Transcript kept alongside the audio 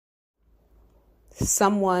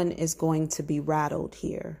Someone is going to be rattled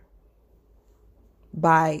here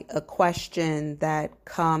by a question that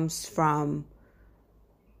comes from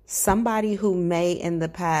somebody who may in the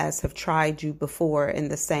past have tried you before in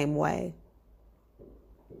the same way.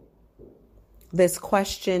 This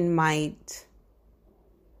question might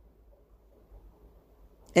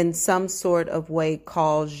in some sort of way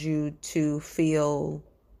cause you to feel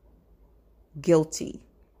guilty.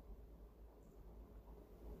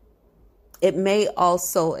 It may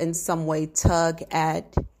also in some way tug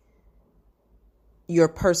at your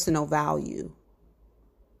personal value.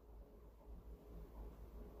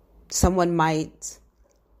 Someone might,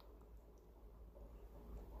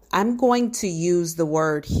 I'm going to use the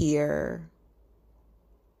word here,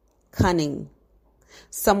 cunning.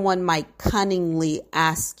 Someone might cunningly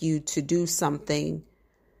ask you to do something,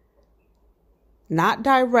 not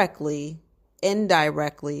directly,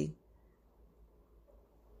 indirectly,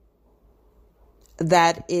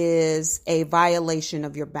 that is a violation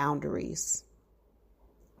of your boundaries.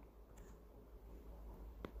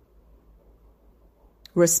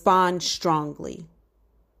 Respond strongly.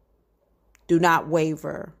 Do not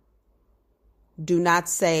waver. Do not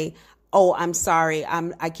say, oh, I'm sorry,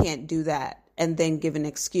 I can't do that, and then give an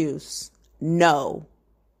excuse. No,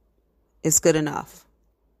 it's good enough.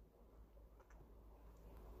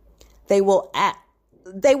 They will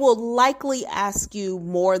likely ask you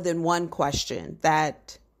more than one question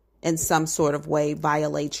that in some sort of way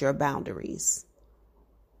violates your boundaries.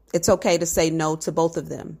 It's okay to say no to both of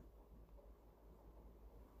them.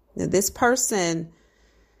 Now, this person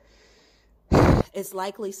is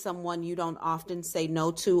likely someone you don't often say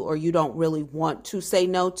no to, or you don't really want to say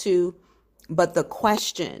no to. But the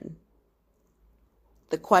question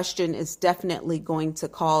is definitely going to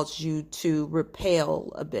cause you to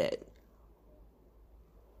repel a bit.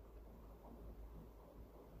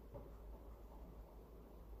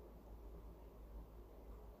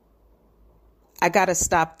 I got to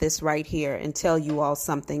stop this right here and tell you all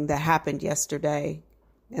something that happened yesterday.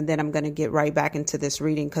 And then I'm going to get right back into this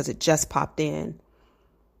reading because it just popped in.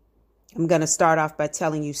 I'm going to start off by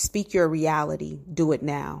telling you, speak your reality. Do it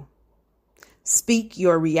now. Speak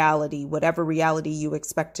your reality. Whatever reality you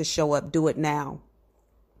expect to show up, do it now.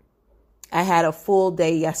 I had a full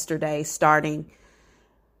day yesterday starting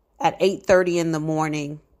at 8:30 in the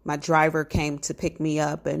morning. My driver came to pick me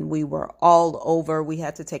up and we were all over. We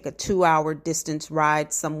had to take a 2-hour distance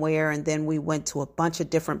ride somewhere. And then we went to a bunch of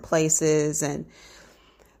different places and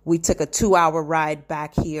we took a 2-hour ride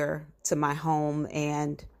back here to my home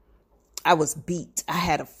and I was beat. I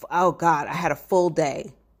had a full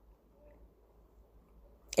day.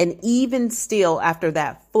 And even still after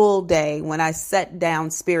that full day, when I sat down,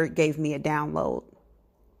 Spirit gave me a download.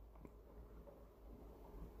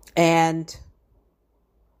 And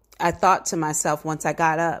I thought to myself, once I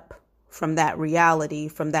got up from that reality,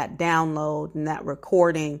 from that download and that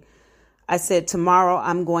recording, I said, tomorrow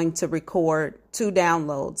I'm going to record 2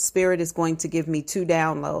 downloads. Spirit is going to give me 2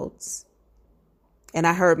 downloads. And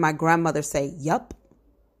I heard my grandmother say, yup.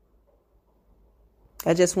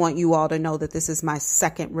 I just want you all to know that this is my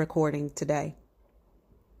second recording today.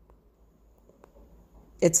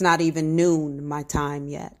 It's not even noon my time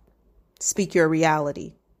yet. Speak your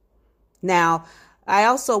reality. Now, I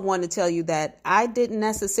also want to tell you that I didn't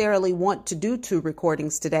necessarily want to do 2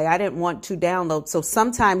 recordings today. I didn't want 2 downloads. So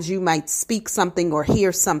sometimes you might speak something or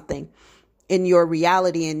hear something in your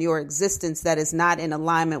reality, in your existence that is not in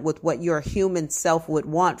alignment with what your human self would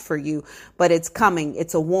want for you. But it's coming.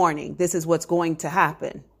 It's a warning. This is what's going to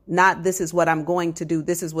happen. Not this is what I'm going to do.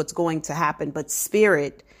 This is what's going to happen. But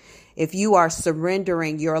Spirit, if you are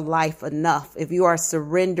surrendering your life enough, if you are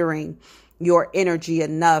surrendering your energy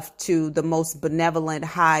enough to the most benevolent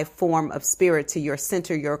high form of Spirit, to your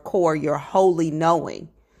center, your core, your holy knowing,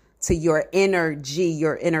 to your inner G,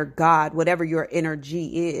 your inner God, whatever your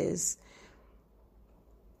energy is,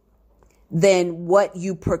 then what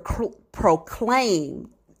you proclaim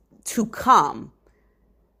to come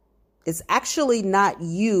is actually not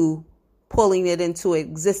you pulling it into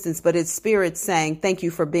existence, but it's Spirit saying, thank you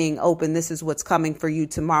for being open. This is what's coming for you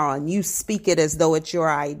tomorrow. And you speak it as though it's your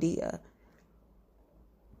idea.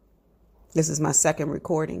 This is my second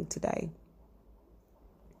recording today.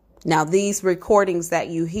 Now, these recordings that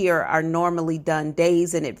you hear are normally done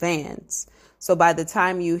days in advance. So by the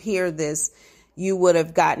time you hear this, you would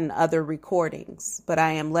have gotten other recordings. But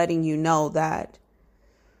I am letting you know that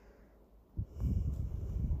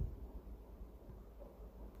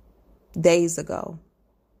days ago,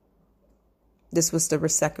 this was the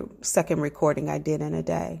second recording I did in a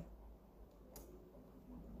day.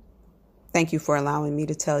 Thank you for allowing me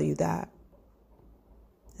to tell you that.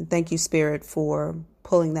 And thank you, Spirit, for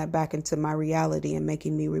pulling that back into my reality and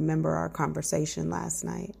making me remember our conversation last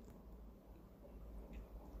night.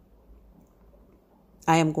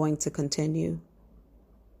 I am going to continue.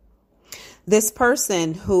 This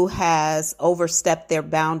person who has overstepped their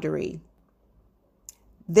boundary,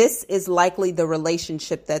 this is likely the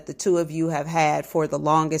relationship that the two of you have had for the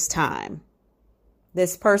longest time.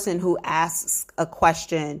 This person who asks a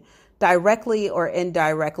question directly or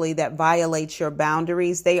indirectly that violates your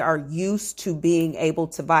boundaries, they are used to being able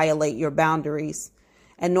to violate your boundaries.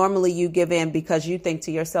 And normally you give in because you think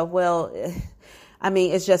to yourself, well,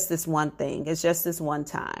 it's just this one thing. It's just this one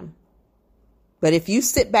time. But if you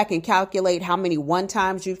sit back and calculate how many one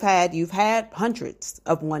times you've had hundreds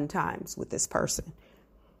of one times with this person.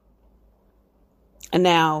 And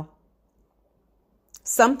now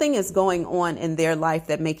something is going on in their life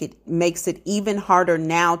that makes it even harder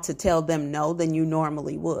now to tell them no than you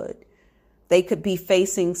normally would. They could be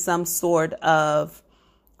facing some sort of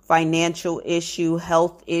financial issue,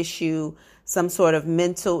 health issue, some sort of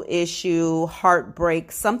mental issue,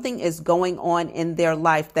 heartbreak. Something is going on in their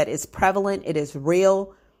life that is prevalent. It is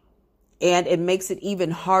real. And it makes it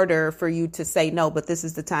even harder for you to say no. But this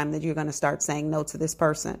is the time that you're going to start saying no to this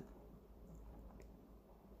person.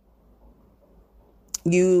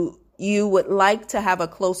 You would like to have a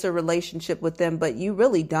closer relationship with them, but you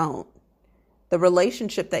really don't. The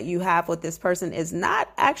relationship that you have with this person is not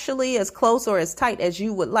actually as close or as tight as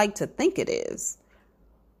you would like to think it is.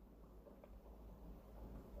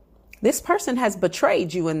 This person has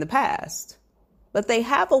betrayed you in the past, but they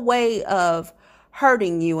have a way of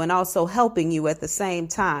hurting you and also helping you at the same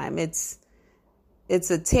time. It's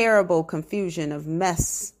a terrible confusion of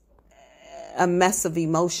mess, a mess of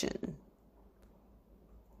emotion.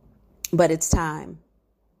 But it's time.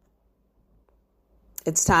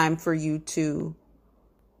 It's time for you to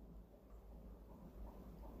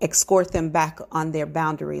escort them back on their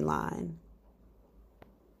boundary line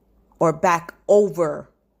or back over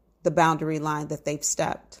the boundary line that they've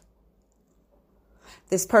stepped.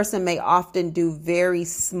 This person may often do very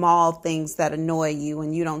small things that annoy you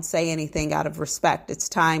and you don't say anything out of respect. It's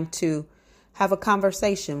time to have a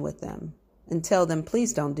conversation with them and tell them,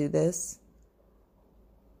 please don't do this.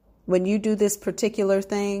 When you do this particular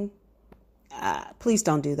thing, please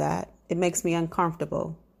don't do that. It makes me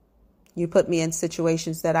uncomfortable. You put me in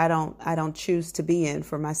situations that I don't choose to be in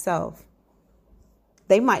for myself.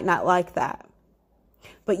 They might not like that,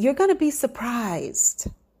 but you're going to be surprised.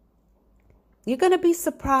 You're going to be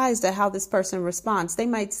surprised at how this person responds. They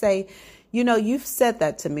might say, you've said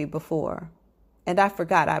that to me before and I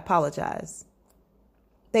forgot. I apologize.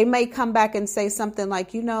 They may come back and say something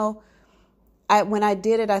like, when I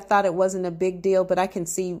did it, I thought it wasn't a big deal, but I can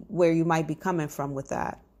see where you might be coming from with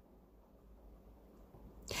that.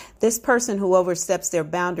 This person who oversteps their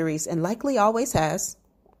boundaries, and likely always has,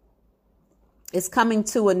 is coming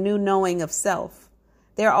to a new knowing of self.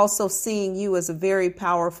 They're also seeing you as a very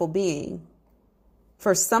powerful being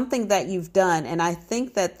for something that you've done. And I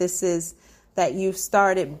think that this is that you've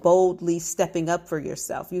started boldly stepping up for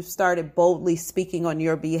yourself. You've started boldly speaking on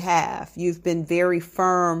your behalf. You've been very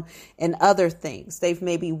firm in other things. They've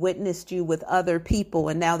maybe witnessed you with other people,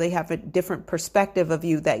 and now they have a different perspective of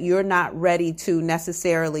you that you're not ready to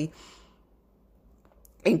necessarily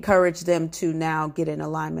encourage them to now get in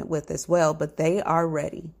alignment with as well, but they are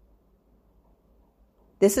ready.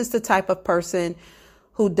 This is the type of person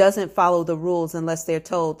who doesn't follow the rules unless they're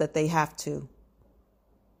told that they have to.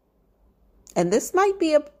 And this might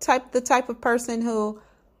be the type of person who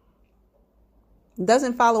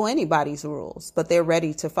doesn't follow anybody's rules, but they're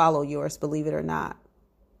ready to follow yours, believe it or not.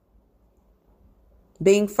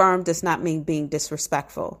 Being firm does not mean being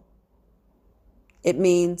disrespectful. It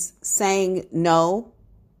means saying no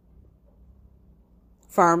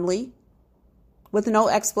firmly, with no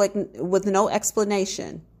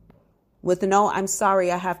explanation, with no, I'm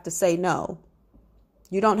sorry, I have to say no.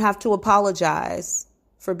 You don't have to apologize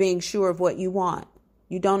for being sure of what you want.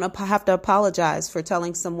 You don't have to apologize for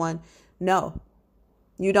telling someone no.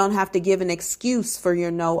 You don't have to give an excuse for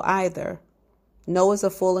your no either. No is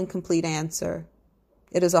a full and complete answer.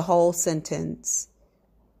 It is a whole sentence.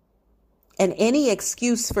 And any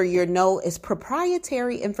excuse for your no is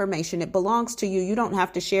proprietary information. It belongs to you. You don't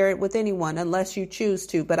have to share it with anyone unless you choose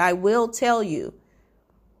to. But I will tell you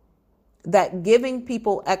that giving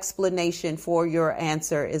people explanation for your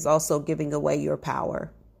answer is also giving away your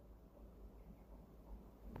power.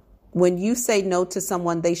 When you say no to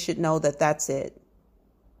someone, they should know that that's it.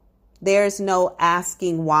 There's no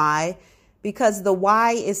asking why, because the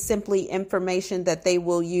why is simply information that they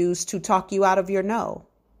will use to talk you out of your no.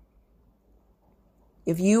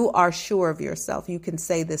 If you are sure of yourself, you can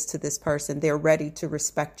say this to this person. They're ready to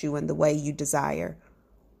respect you in the way you desire.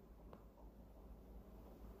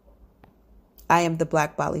 I am the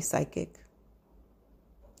Black Bali Psychic.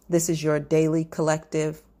 This is your daily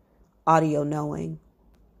collective audio knowing.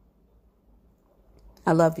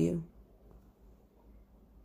 I love you.